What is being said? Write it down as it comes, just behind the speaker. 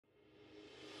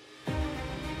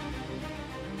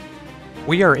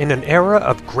We are in an era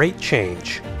of great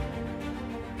change,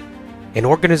 and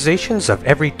organizations of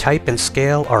every type and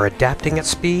scale are adapting at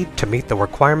speed to meet the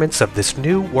requirements of this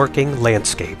new working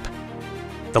landscape.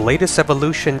 The latest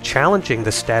evolution challenging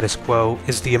the status quo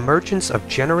is the emergence of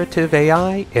generative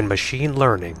AI and machine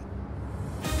learning.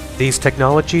 These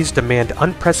technologies demand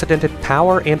unprecedented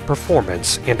power and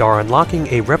performance and are unlocking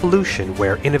a revolution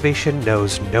where innovation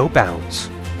knows no bounds.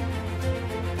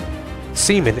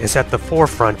 Siemon is at the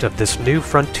forefront of this new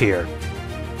frontier.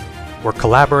 We're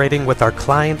collaborating with our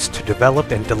clients to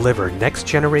develop and deliver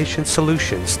next-generation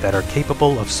solutions that are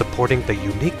capable of supporting the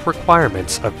unique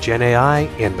requirements of Gen AI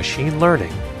and machine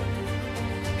learning,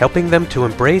 helping them to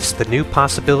embrace the new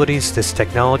possibilities this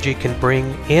technology can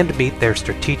bring and meet their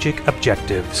strategic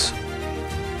objectives.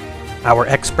 Our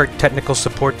expert technical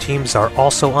support teams are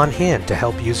also on hand to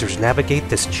help users navigate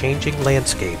this changing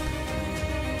landscape.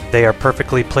 They are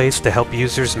perfectly placed to help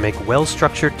users make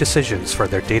well-structured decisions for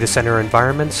their data center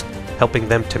environments, helping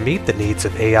them to meet the needs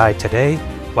of AI today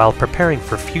while preparing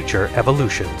for future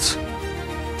evolutions.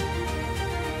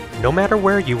 No matter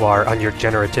where you are on your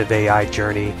generative AI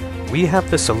journey, we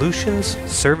have the solutions,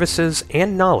 services,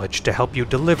 and knowledge to help you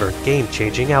deliver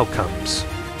game-changing outcomes.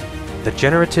 The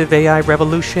generative AI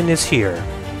revolution is here.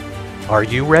 Are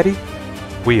you ready?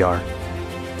 We are.